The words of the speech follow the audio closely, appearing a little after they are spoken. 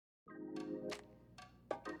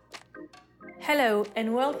Hello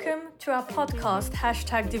and welcome to our podcast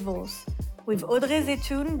 #Divorce with Audrey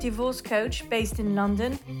Zetoun, divorce coach based in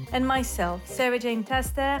London, and myself, Sarah Jane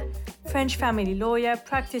Taster, French family lawyer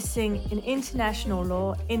practicing in international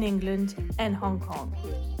law in England and Hong Kong.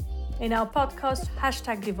 In our podcast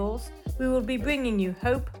 #Divorce, we will be bringing you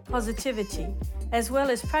hope, positivity, as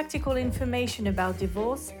well as practical information about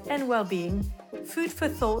divorce and well-being, food for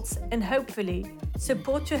thoughts, and hopefully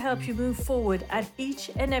support to help you move forward at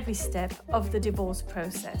each and every step of the divorce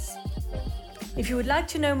process. If you would like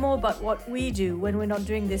to know more about what we do when we're not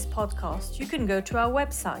doing this podcast, you can go to our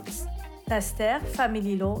websites,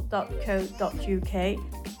 tasterfamilylaw.co.uk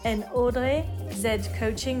and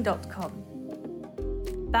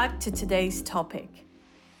audreyzcoaching.com. Back to today's topic.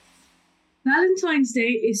 Valentine's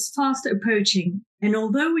Day is fast approaching, and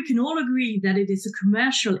although we can all agree that it is a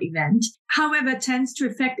commercial event, however, tends to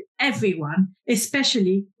affect everyone,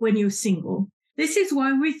 especially when you're single. This is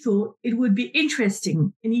why we thought it would be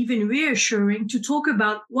interesting and even reassuring to talk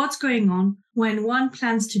about what's going on when one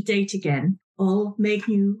plans to date again or make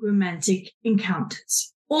new romantic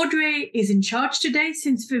encounters. Audrey is in charge today,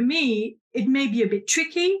 since for me, it may be a bit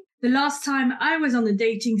tricky. The last time I was on the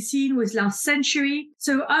dating scene was last century,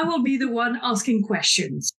 so I will be the one asking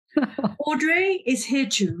questions. Audrey is here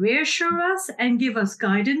to reassure us and give us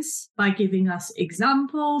guidance by giving us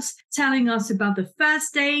examples, telling us about the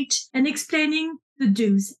first date, and explaining the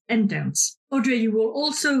do's and don'ts. Audrey, you will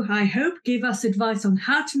also, I hope, give us advice on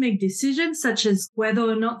how to make decisions, such as whether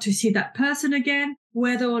or not to see that person again,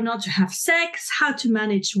 whether or not to have sex, how to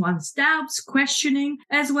manage one's doubts, questioning,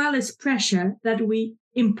 as well as pressure that we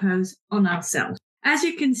impose on ourselves. As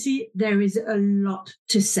you can see, there is a lot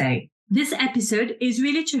to say. This episode is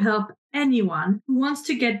really to help anyone who wants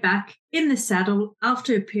to get back in the saddle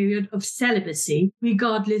after a period of celibacy,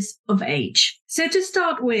 regardless of age. So to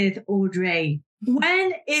start with, Audrey,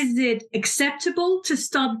 when is it acceptable to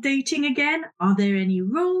start dating again? Are there any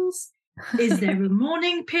rules? Is there a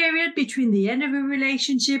mourning period between the end of a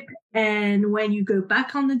relationship and when you go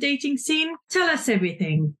back on the dating scene? Tell us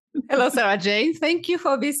everything. Hello, Sarah Jane. Thank you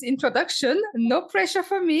for this introduction. No pressure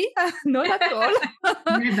for me. Not at all.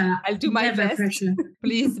 Never. I'll do my best. Pressure.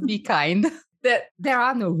 Please be kind. There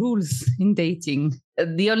are no rules in dating.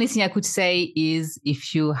 The only thing I could say is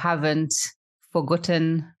if you haven't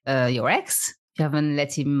forgotten your ex, if you haven't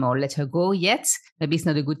let him or let her go yet, maybe it's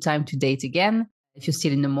not a good time to date again. If you're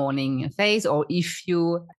still in the mourning phase, or if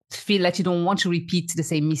you feel that you don't want to repeat the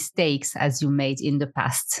same mistakes as you made in the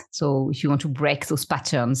past. So if you want to break those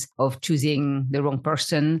patterns of choosing the wrong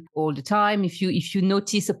person all the time, if you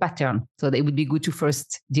notice a pattern, so that it would be good to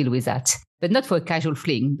first deal with that. But not for a casual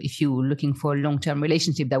fling. If you're looking for a long-term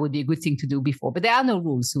relationship, that would be a good thing to do before. But there are no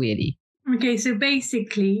rules, really. Okay, so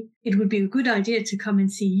basically, it would be a good idea to come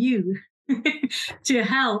and see you to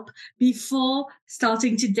help before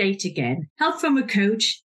starting to date again. Help from a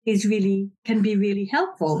coach can be really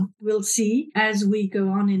helpful. We'll see as we go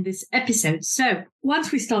on in this episode. So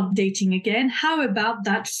once we start dating again, how about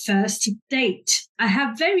that first date? I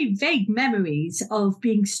have very vague memories of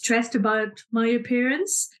being stressed about my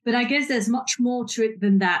appearance, but I guess there's much more to it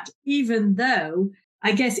than that, even though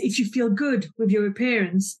I guess if you feel good with your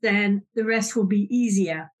appearance, then the rest will be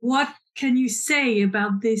easier. What can you say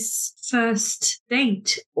about this first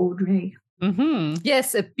date, Audrey? Mm-hmm.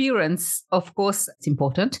 Yes, appearance, of course, it's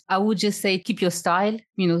important. I would just say keep your style,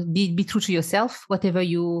 be true to yourself, whatever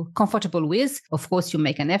you're comfortable with. Of course, you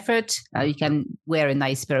make an effort. You can wear a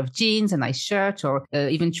nice pair of jeans, a nice shirt, or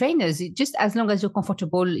even trainers. Just as long as you're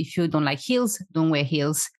comfortable. If you don't like heels, don't wear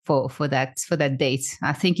heels for that date.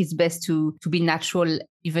 I think it's best to be natural,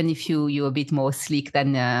 even if you're a bit more sleek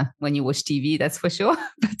than when you watch TV, that's for sure.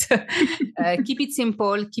 But keep it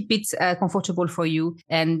simple, keep it comfortable for you.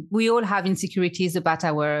 And we all have insecurities about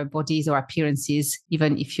our bodies or appearances,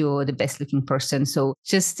 even if you're the best looking person. So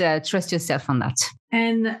just trust yourself on that.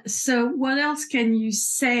 And so what else can you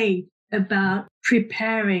say about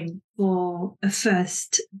preparing for a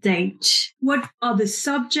first date? What are the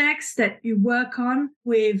subjects that you work on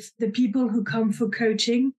with the people who come for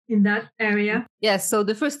coaching in that area? Yes. So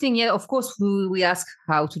the first thing, of course, we ask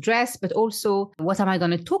how to dress, but also what am I going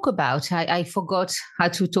to talk about? I forgot how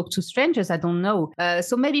to talk to strangers. I don't know.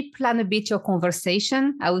 So maybe plan a bit your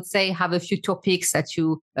conversation. I would say have a few topics that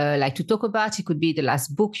you like to talk about. It could be the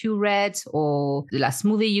last book you read or the last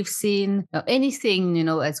movie you've seen, anything,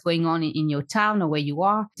 that's going on in your town or where you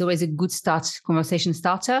are. It's always a good conversation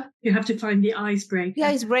starter. You have to find the icebreaker. The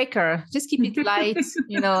icebreaker. Just keep it light,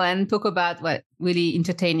 and talk about what really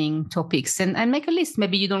entertaining topics and make a list.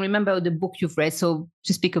 Maybe you don't remember the book you've read, so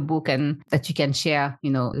just pick a book and that you can share,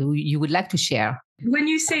 you would like to share. When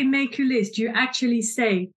you say make a list, you actually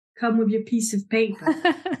say come with your piece of paper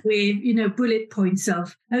with, bullet points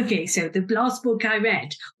of, okay, so the last book I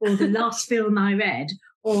read or the last film I read,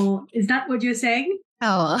 or is that what you're saying?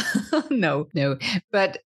 Oh, no.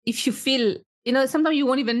 But if you feel, sometimes you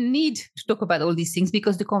won't even need to talk about all these things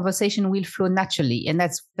because the conversation will flow naturally. And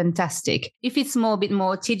that's fantastic. If it's a bit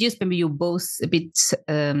more tedious, maybe you're both a bit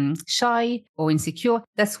shy or insecure,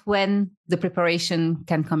 that's when the preparation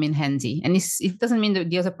can come in handy. And it doesn't mean that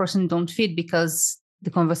the other person don't fit because the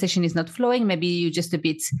conversation is not flowing. Maybe you're just a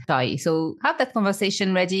bit shy. So have that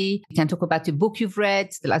conversation ready. You can talk about the book you've read,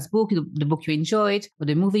 the last book, the book you enjoyed, or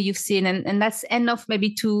the movie you've seen. And that's enough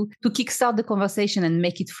maybe to kickstart the conversation and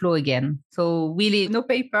make it flow again. So really no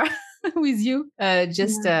paper with you.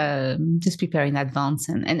 Just prepare in advance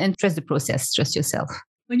and trust the process, trust yourself.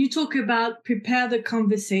 When you talk about prepare the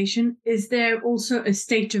conversation, is there also a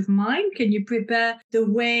state of mind? Can you prepare the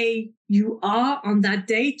way you are on that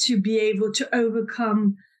day to be able to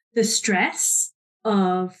overcome the stress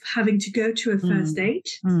of having to go to a first date?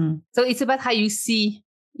 So it's about how you see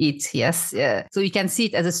it, yes. So you can see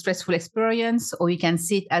it as a stressful experience, or you can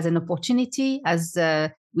see it as an opportunity, as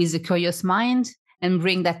with a curious mind, and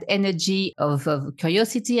bring that energy of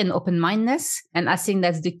curiosity and open-mindedness. And I think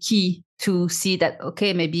that's the key to see that,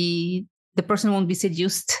 okay, maybe the person won't be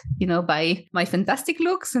seduced, by my fantastic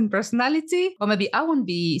looks and personality, or maybe I won't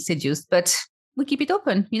be seduced, but we keep it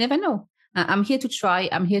open. You never know. I'm here to try.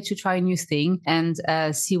 I'm here to try a new thing and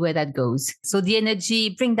see where that goes. So the energy,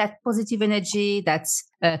 bring that positive energy, that's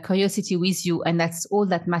curiosity with you. And that's all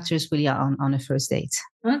that matters really on a first date.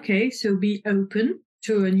 Okay, so be open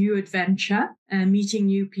to a new adventure and meeting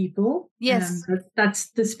new people. Yes. That's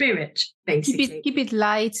the spirit, basically. Keep it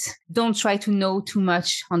light. Don't try to know too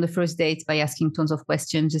much on the first date by asking tons of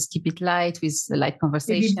questions. Just keep it light with a light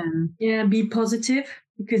conversation. Be positive,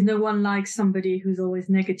 because no one likes somebody who's always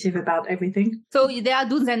negative about everything. So there are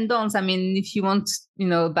do's and don'ts. I mean, if you want,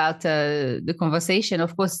 about the conversation,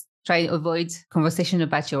 of course, try to avoid conversation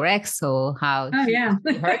about your ex or how he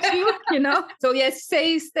hurt you, So yes,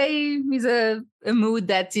 stay with a mood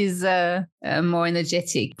that is more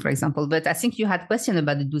energetic, for example. But I think you had a question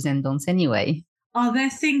about the do's and don'ts anyway. Are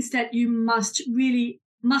there things that you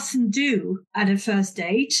mustn't do at a first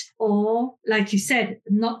date? Or, like you said,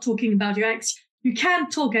 not talking about your ex. You can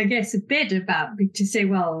talk, I guess, a bit about to say,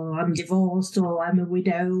 well, I'm divorced or I'm a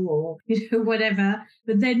widow or whatever,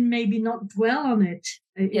 but then maybe not dwell on it.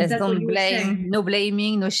 Yes, don't blame, no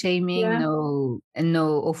blaming, no shaming, no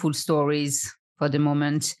awful stories for the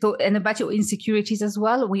moment. So, and about your insecurities as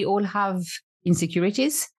well. We all have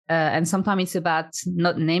insecurities. And sometimes it's about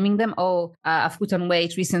not naming them. Oh, I've put on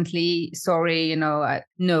weight recently. Sorry, no,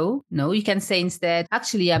 you can say instead,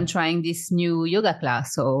 actually, I'm trying this new yoga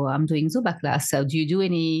class or I'm doing Zumba class. So do you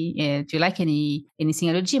like anything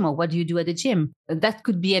at the gym, or what do you do at the gym? That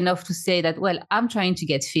could be enough to say that, well, I'm trying to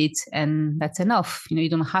get fit, and that's enough. You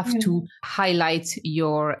don't have to highlight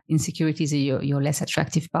your insecurities or your less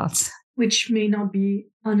attractive parts. Which may not be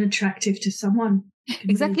unattractive to someone.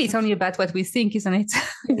 Exactly. It's only about what we think, isn't it?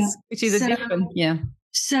 Which is a different,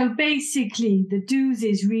 So basically, the do's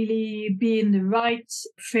is really be in the right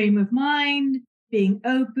frame of mind, being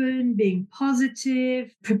open, being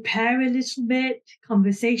positive, prepare a little bit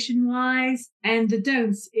conversation-wise. And the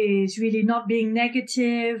don'ts is really not being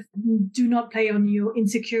negative, do not play on your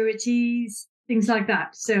insecurities, things like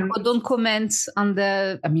that. So don't comment on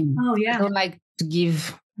I don't like to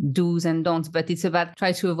give do's and don'ts, but it's about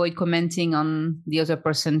try to avoid commenting on the other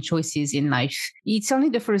person's choices in life. It's only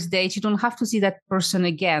the first date. You don't have to see that person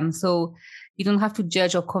again. So you don't have to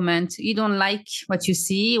judge or comment. You don't like what you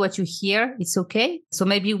see, what you hear. It's okay. So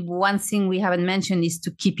maybe one thing we haven't mentioned is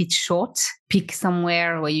to keep it short. Pick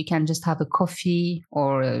somewhere where you can just have a coffee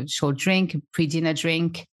or a short drink, a pre-dinner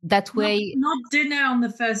drink. That way... Not dinner on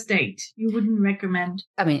the first date. You wouldn't recommend.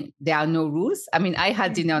 I mean, there are no rules. I mean, I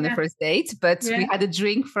had dinner on the first date, but we had a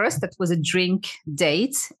drink first. That was a drink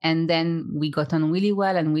date. And then we got on really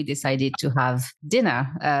well and we decided to have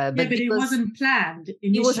dinner. But it wasn't planned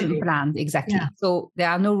initially. It wasn't planned, exactly. Yeah. So there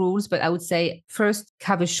are no rules, but I would say first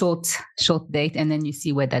have a short date and then you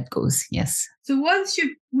see where that goes. Yes. So once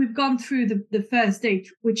we've gone through the first date,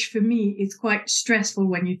 which for me is quite stressful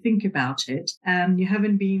when you think about it. You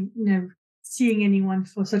haven't been, seeing anyone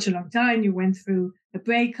for such a long time. You went through a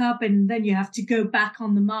breakup and then you have to go back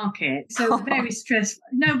on the market. So it's very stressful.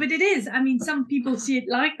 No, but it is. I mean, some people see it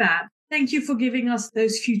like that. Thank you for giving us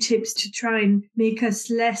those few tips to try and make us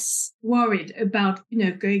less worried about,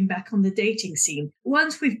 going back on the dating scene.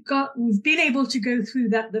 Once we've been able to go through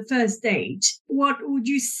the first date, what would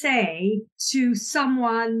you say to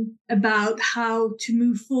someone about how to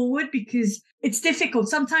move forward? Because it's difficult.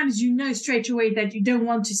 Sometimes you know straight away that you don't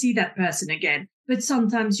want to see that person again, but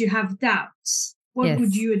sometimes you have doubts. What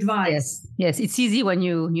would you advise? Yes. It's easy when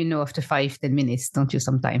you know after 5-10 minutes, don't you,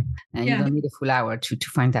 sometime? And you don't need a full hour to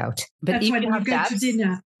find out. But that's if when you have go doubts, to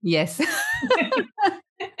dinner. Yes.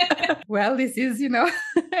 Well, this is,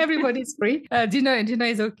 everybody's free. Dinner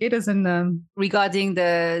is okay. Doesn't, regarding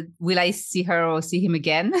will I see her or see him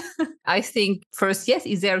again? I think first, yes,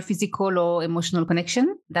 is there a physical or emotional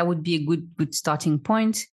connection? That would be a good starting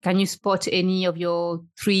point. Can you spot any of your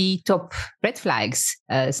 3 top red flags?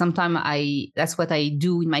 Sometimes that's what I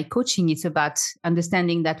do in my coaching. It's about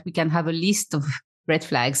understanding that we can have a list of red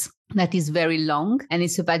flags that is very long, and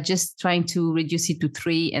it's about just trying to reduce it to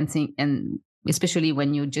 3 and especially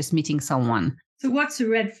when you're just meeting someone. So what's a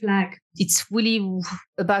red flag? It's really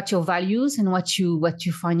about your values and what you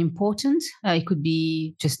find important. It could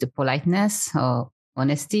be just the politeness or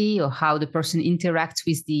honesty, or how the person interacts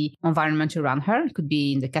with the environment around her. It could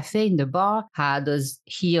be in the cafe, in the bar. How does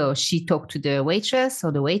he or she talk to the waitress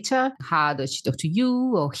or the waiter? How does she talk to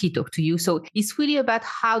you or he talk to you? So it's really about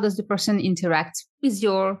how does the person interact with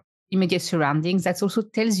your immediate surroundings. That also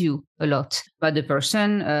tells you a lot about the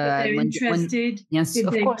person. If they're interested, yes, if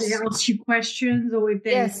of course. they ask you questions, or if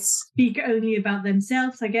they speak only about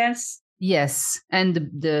themselves, I guess. Yes, and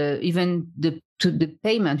the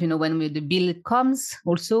payment, when the bill comes,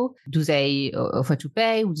 also, do they offer to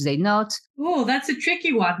pay? Do they not? Oh, that's a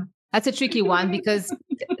tricky one. That's a tricky one because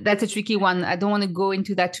I don't want to go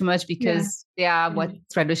into that too much because they are what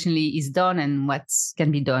traditionally is done and what can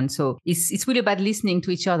be done. So it's really about listening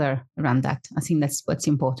to each other around that. I think that's what's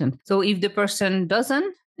important. So if the person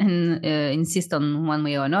doesn't and insist on one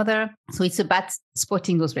way or another, so it's about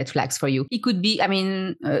spotting those red flags for you. It could be,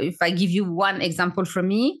 if I give you one example from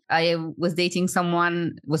me, I was dating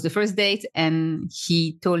someone, it was the first date, and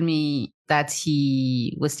he told me that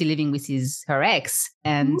he was still living with her ex.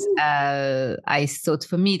 And I thought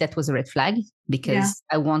for me that was a red flag because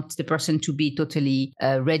I want the person to be totally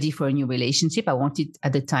ready for a new relationship. I wanted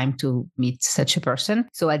at the time to meet such a person.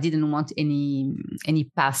 So I didn't want any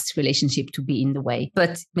past relationship to be in the way.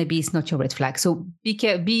 But maybe it's not your red flag. So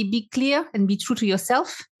be clear and be true to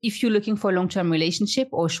yourself. If you're looking for a long-term relationship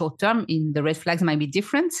or short-term, the red flags might be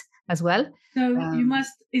different as well. So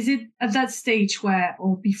is it at that stage where,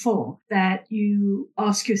 or before, that you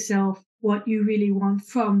ask yourself what you really want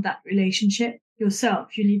from that relationship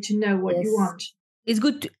yourself? You need to know what you want. It's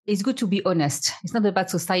good to be honest. It's not about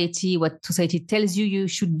society, what society tells you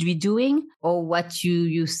should be doing, or what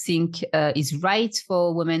you think is right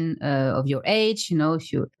for women of your age,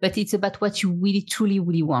 but it's about what you really, truly,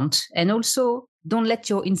 really want. And also, don't let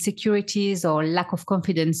your insecurities or lack of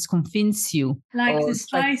confidence convince you. Like the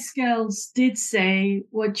Spice Girls did say,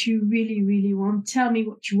 what you really, really want. Tell me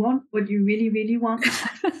what you want, what you really, really want.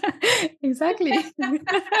 Exactly.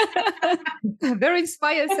 Very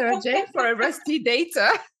inspired, Sarah Jane, for a rusty dater.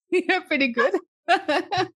 You're pretty good.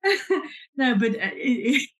 No, but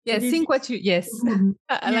think what you. Yes,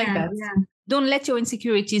 I like that. Yeah. Don't let your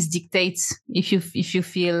insecurities dictate if you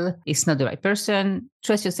feel it's not the right person.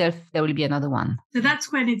 Trust yourself. There will be another one. So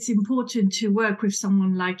that's when it's important to work with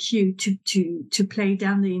someone like you to play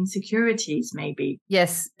down the insecurities, maybe.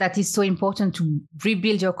 Yes, that is so important to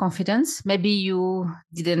rebuild your confidence. Maybe you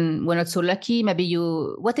were not so lucky. Maybe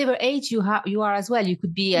whatever age you are as well. You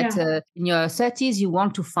could be in your 30s. You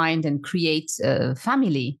want to find and create a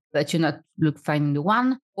family, but you're not finding the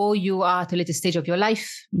one. Or you are at a later stage of your life,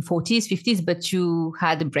 in 40s, 50s, but you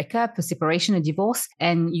had a breakup, a separation, a divorce,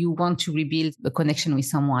 and you want to rebuild a connection with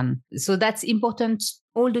someone. So that's important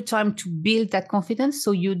all the time to build that confidence,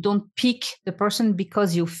 so you don't pick the person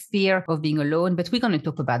because you fear of being alone. But we're going to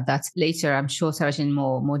talk about that later, I'm sure, Sarah, in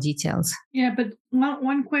more details. Yeah, but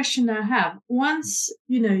one question I have, once,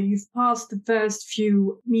 you've passed the first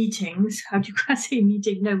few meetings, how do you say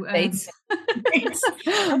meeting? No, dates.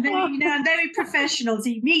 I'm very professional,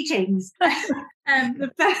 see, meetings.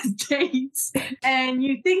 The first dates, and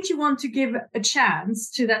you think you want to give a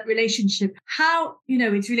chance to that relationship, how,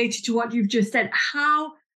 it's related to what you've just said,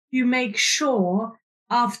 how you make sure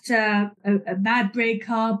after a bad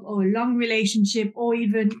breakup or a long relationship, or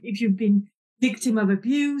even if you've been victim of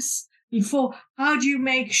abuse before, how do you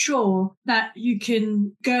make sure that you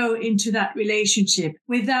can go into that relationship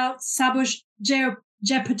without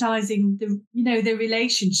jeopardizing the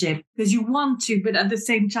relationship, because you want to, but at the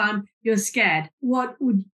same time you're scared? What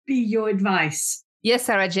would be your advice? Yes,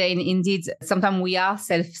 Sarah Jane, indeed. Sometimes we are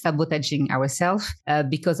self-sabotaging ourselves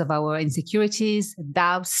because of our insecurities,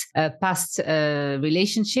 doubts, past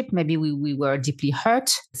relationship. Maybe we were deeply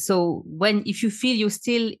hurt. So if you feel you're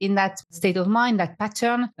still in that state of mind, that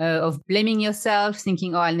pattern of blaming yourself,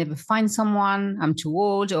 thinking, oh, I'll never find someone, I'm too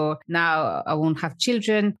old, or now I won't have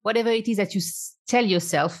children, whatever it is that you tell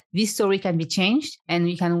yourself, this story can be changed,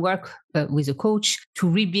 and you can work with a coach to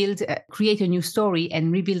rebuild, create a new story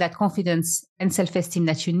and rebuild that confidence and self-esteem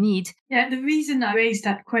that you need. Yeah, the reason I raised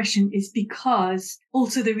that question is because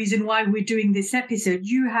also the reason why we're doing this episode,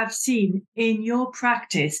 you have seen in your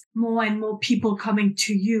practice more and more people coming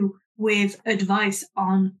to you with advice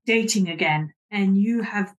on dating again. And you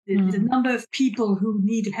have the number of people who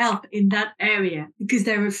need help in that area because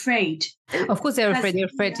they're afraid. Of course, they're afraid. They're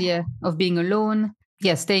afraid of being alone.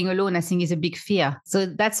 Yeah, staying alone, I think, is a big fear. So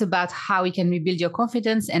that's about how you can rebuild your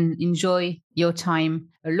confidence and enjoy your time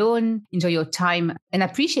alone, enjoy your time and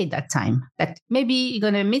appreciate that time. That maybe you're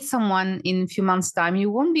going to meet someone in a few months' time. You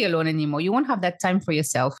won't be alone anymore. You won't have that time for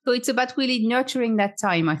yourself. So it's about really nurturing that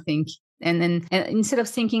time, I think. And instead of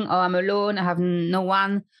thinking, oh, I'm alone, I have no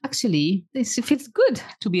one, actually, it feels good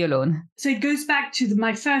to be alone. So it goes back to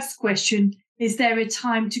my first question. Is there a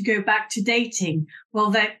time to go back to dating?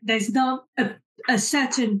 Well, there's not a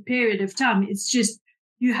certain period of time. It's just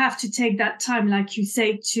you have to take that time, like you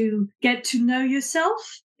say, to get to know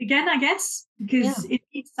yourself again, I guess, because if you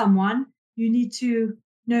meet someone, you need to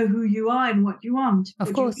know who you are and what you want.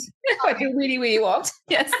 Of course. What you really, really want.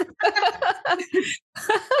 Yes.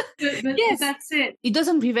 but yes, that's it. It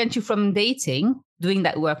doesn't prevent you from dating, doing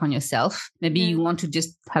that work on yourself. Maybe you want to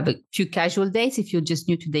just have a few casual dates if you're just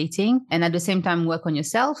new to dating, and at the same time work on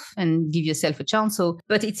yourself and give yourself a chance.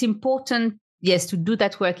 But it's important, yes, to do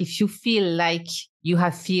that work if you feel like you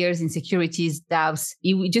have fears, insecurities, doubts.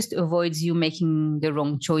 It just avoids you making the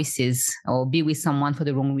wrong choices or be with someone for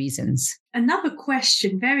the wrong reasons. Another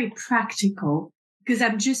question, very practical, because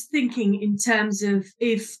I'm just thinking in terms of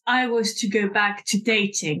if I was to go back to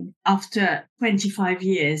dating after 25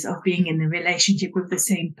 years of being in a relationship with the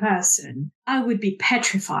same person, I would be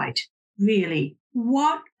petrified, really.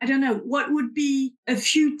 What would be a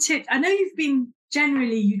few tips? I know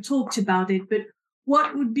you talked about it, but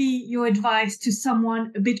what would be your advice to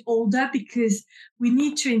someone a bit older? Because we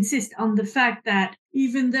need to insist on the fact that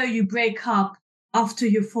even though you break up after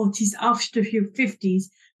your 40s, after your 50s,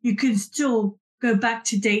 you can still go back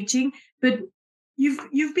to dating. But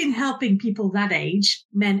you've been helping people that age,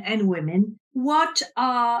 men and women. What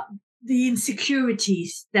are the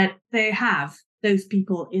insecurities that they have, those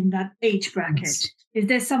people in that age bracket? Is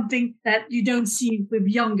there something that you don't see with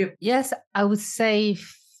younger? Yes, I would say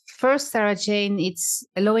first, Sarah Jane, it's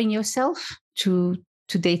allowing yourself to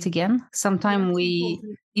date again. Sometimes we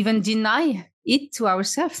even deny it to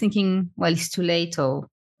ourselves, thinking, well, it's too late, or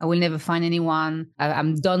I will never find anyone.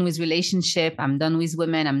 I'm done with relationship. I'm done with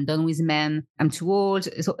women. I'm done with men. I'm too old.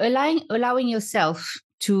 So allowing yourself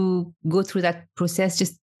to go through that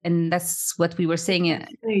process, and that's what we were saying.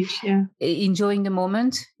 Enjoying the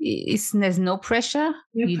moment. There's no pressure.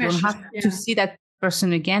 You don't have to see that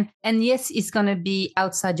person again. And yes, it's going to be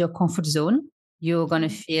outside your comfort zone. You're going to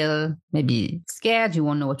feel maybe scared. You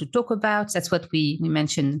won't know what to talk about. That's what we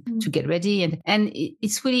mentioned to get ready. And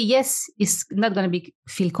it's really, yes, it's not going to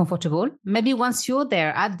feel comfortable. Maybe once you're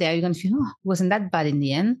out there, you're going to feel, oh, it wasn't that bad in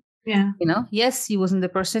the end. Yeah. Yes, he wasn't the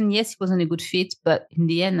person. Yes, he wasn't a good fit. But in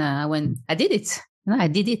the end, I did it. I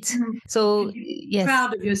did it. Mm-hmm. So, yes.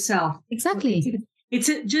 Proud of yourself. Exactly. It's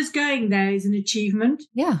just going there is an achievement.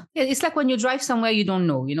 Yeah. It's like when you drive somewhere you don't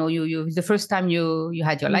know. You the first time you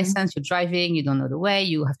had your license, you're driving, you don't know the way,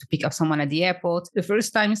 you have to pick up someone at the airport. The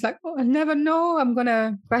first time it's like, oh, I never know, I'm going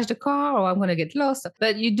to crash the car or I'm going to get lost.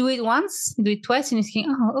 But you do it once, you do it twice, and you think,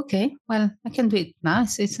 oh, okay, well, I can do it now.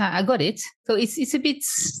 I got it. So it's a bit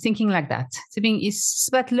thinking like that.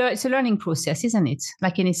 It's a learning process, isn't it?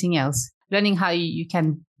 Like anything else. Learning how you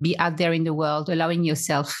can be out there in the world, allowing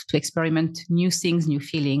yourself to experiment new things, new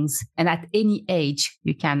feelings. And at any age,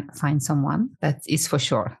 you can find someone. That is for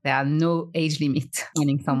sure. There are no age limit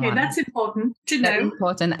finding someone. Okay, that's important to know. That's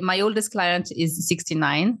important. My oldest client is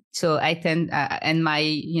 69. So I tend, and my,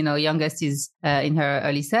 youngest is in her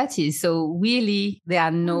early 30s. So really, there are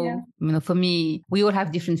no, for me, we all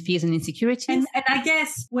have different fears and insecurities. And I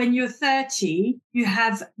guess when you're 30, you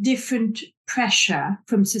have different pressure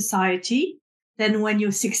from society than when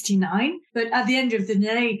you're 69. But at the end of the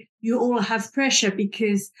day, you all have pressure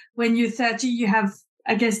because when you're 30, you have,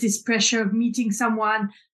 I guess, this pressure of meeting someone,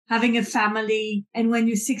 having a family. And when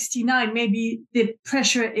you're 69, maybe the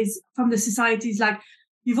pressure is from the society is like,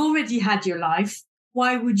 you've already had your life.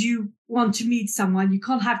 why would you want to meet someone? You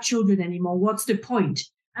can't have children anymore. What's the point?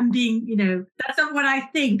 And being, that's not what I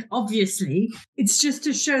think, obviously. It's just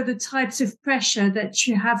to show the types of pressure that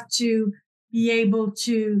you have to be able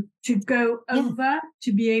to go over,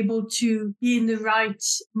 to be able to be in the right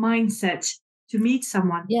mindset to meet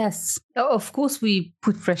someone. Yes. Of course, we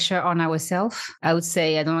put pressure on ourselves. I would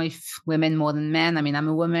say, I don't know if women more than men. I mean, I'm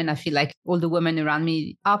a woman. I feel like all the women around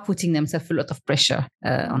me are putting themselves a lot of pressure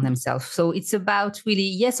on themselves. So it's about really,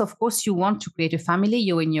 yes, of course, you want to create a family.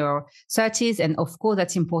 You're in your 30s. And of course,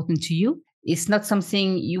 that's important to you. It's not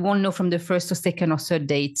something you won't know from the first or second or third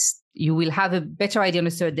dates. You will have a better idea on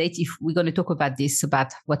the third date if we're going to talk about this,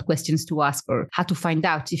 about what questions to ask or how to find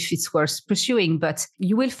out if it's worth pursuing. But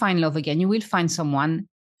you will find love again. You will find someone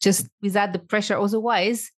just without the pressure.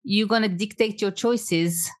 Otherwise, you're going to dictate your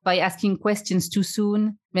choices by asking questions too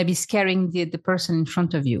soon, maybe scaring the person in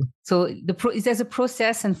front of you. So there's a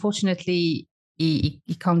process, unfortunately.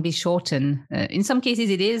 It can't be shortened. In some cases,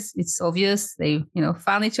 it is. It's obvious. They,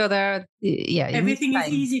 found each other. Everything is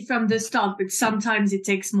easy from the start, but sometimes it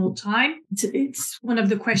takes more time. It's one of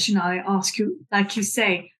the questions I ask you. Like you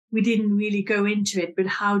say, we didn't really go into it, but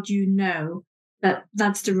how do you know that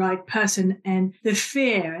that's the right person? And the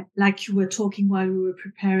fear, like you were talking while we were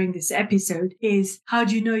preparing this episode, is how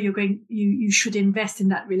do you know you should invest in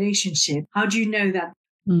that relationship? How do you know that?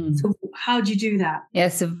 So how do you do that?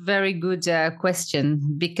 Yes, a very good question,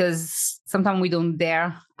 because sometimes we don't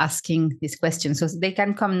dare asking these questions. So they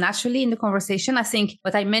can come naturally in the conversation. I think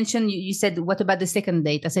what I mentioned, you said, what about the second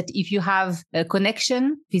date? I said, if you have a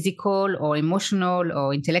connection, physical or emotional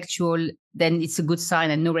or intellectual, then it's a good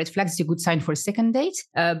sign, and no red flags. It's a good sign for a second date.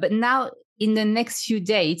 But now, in the next few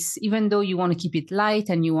dates, even though you want to keep it light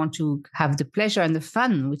and you want to have the pleasure and the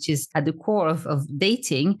fun, which is at the core of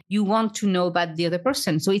dating, you want to know about the other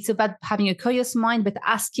person. So it's about having a curious mind, but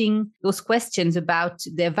asking those questions about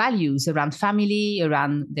their values around family,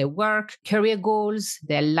 around their work, career goals,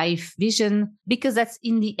 their life vision, because that's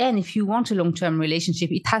in the end, if you want a long-term relationship,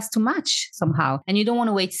 it has to match somehow. And you don't want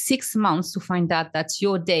to wait 6 months to find out that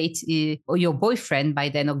your date or your boyfriend by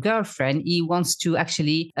then or girlfriend, he wants to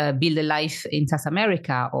actually build a life in South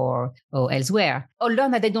America or elsewhere, or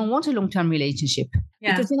learn that they don't want a long-term relationship.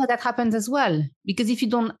 Because that happens as well. Because if you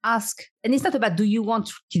don't ask, and it's not about do you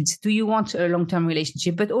want kids, do you want a long-term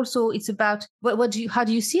relationship, but also it's about how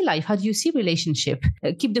do you see life, how do you see relationship?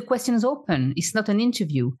 Keep the questions open. It's not an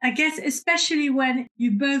interview. I guess especially when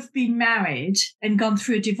you've both been married and gone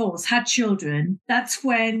through a divorce, had children, that's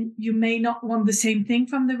when you may not want the same thing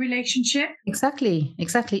from the relationship. Exactly.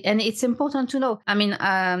 And it's important to know. I mean,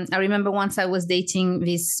 I remember once I was dating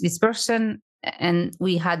this person, and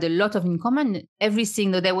we had a lot of in common.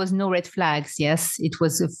 Everything, though there was no red flags. Yes, it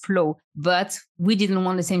was a flow, but we didn't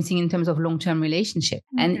want the same thing in terms of long-term relationship.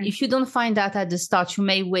 Okay. And if you don't find out at the start, you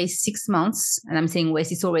may waste 6 months. And I'm saying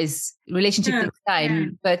waste, it's always relationship takes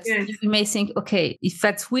time. But you may think, okay, if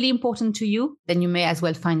that's really important to you, then you may as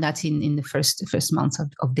well find that in the first months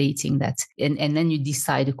of dating that, and then you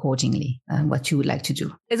decide accordingly what you would like to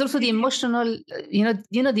do. There's also the emotional,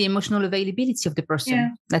 the emotional availability of the person. Yeah.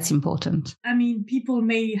 That's important. I mean, people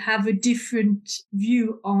may have a different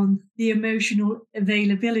view on the emotional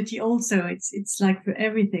availability also. It's like for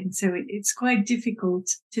everything. So it's quite difficult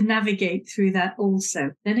to navigate through that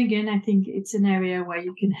also. Then again, I think it's an area where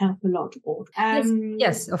you can help a lot.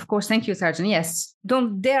 Yes, of course. Thank you, Sergeant. Yes.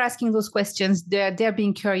 Don't dare asking those questions. They're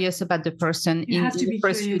being curious about the person in the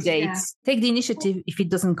first few dates. Yeah. Take the initiative if it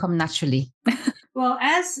doesn't come naturally. Well,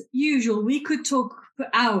 as usual, we could talk for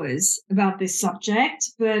hours about this subject,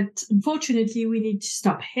 but unfortunately, we need to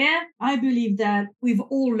stop here. I believe that we've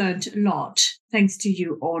all learned a lot, thanks to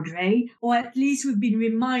you, Audrey, or at least we've been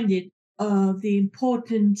reminded of the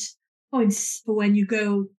important points for when you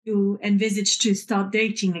go to envisage to start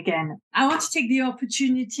dating again. I want to take the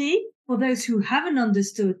opportunity for those who haven't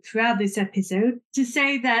understood throughout this episode to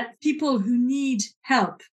say that people who need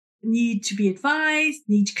help need to be advised,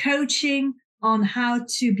 need coaching on how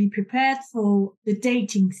to be prepared for the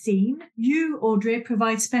dating scene. You, Audrey,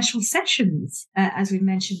 provide special sessions, as we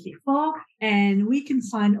mentioned before, and we can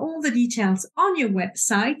find all the details on your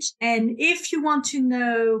website. And if you want to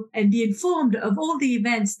know and be informed of all the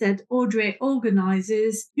events that Audrey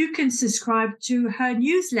organizes, you can subscribe to her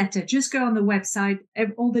newsletter. Just go on the website.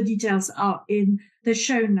 All the details are in the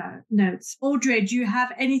show notes. Audrey, do you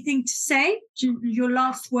have anything to say? Your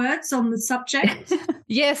last words on the subject?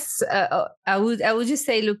 Yes, I would just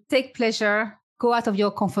say, look, take pleasure, go out of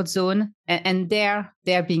your comfort zone, and dare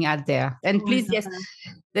being out there. And please, yes,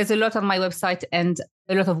 there's a lot on my website. And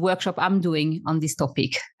a lot of workshop I'm doing on this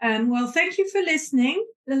topic. Well, thank you for listening.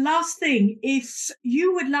 The last thing, if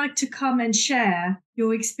you would like to come and share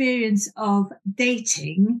your experience of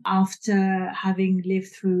dating after having lived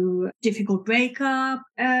through a difficult breakup,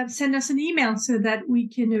 send us an email so that we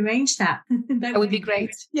can arrange that. That would be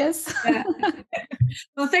great. Yes. Yeah.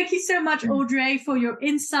 Well, thank you so much, Audrey, for your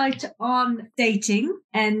insight on dating,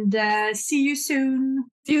 and see you soon.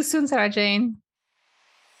 See you soon, Sarah Jane.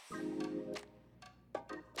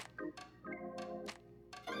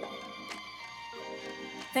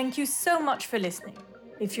 Thank you so much for listening.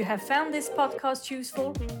 If you have found this podcast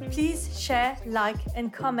useful, please share, like,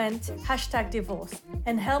 and comment #divorce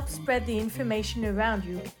and help spread the information around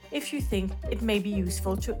you if you think it may be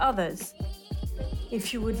useful to others.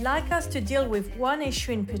 If you would like us to deal with one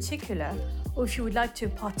issue in particular, or if you would like to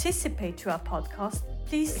participate to our podcast,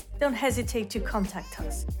 please don't hesitate to contact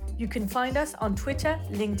us. You can find us on Twitter,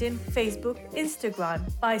 LinkedIn, Facebook, Instagram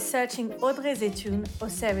by searching Audrey Zetoun or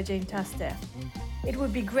Sarah Jane Taster. It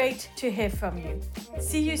would be great to hear from you.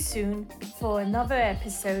 See you soon for another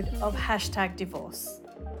episode of #divorce.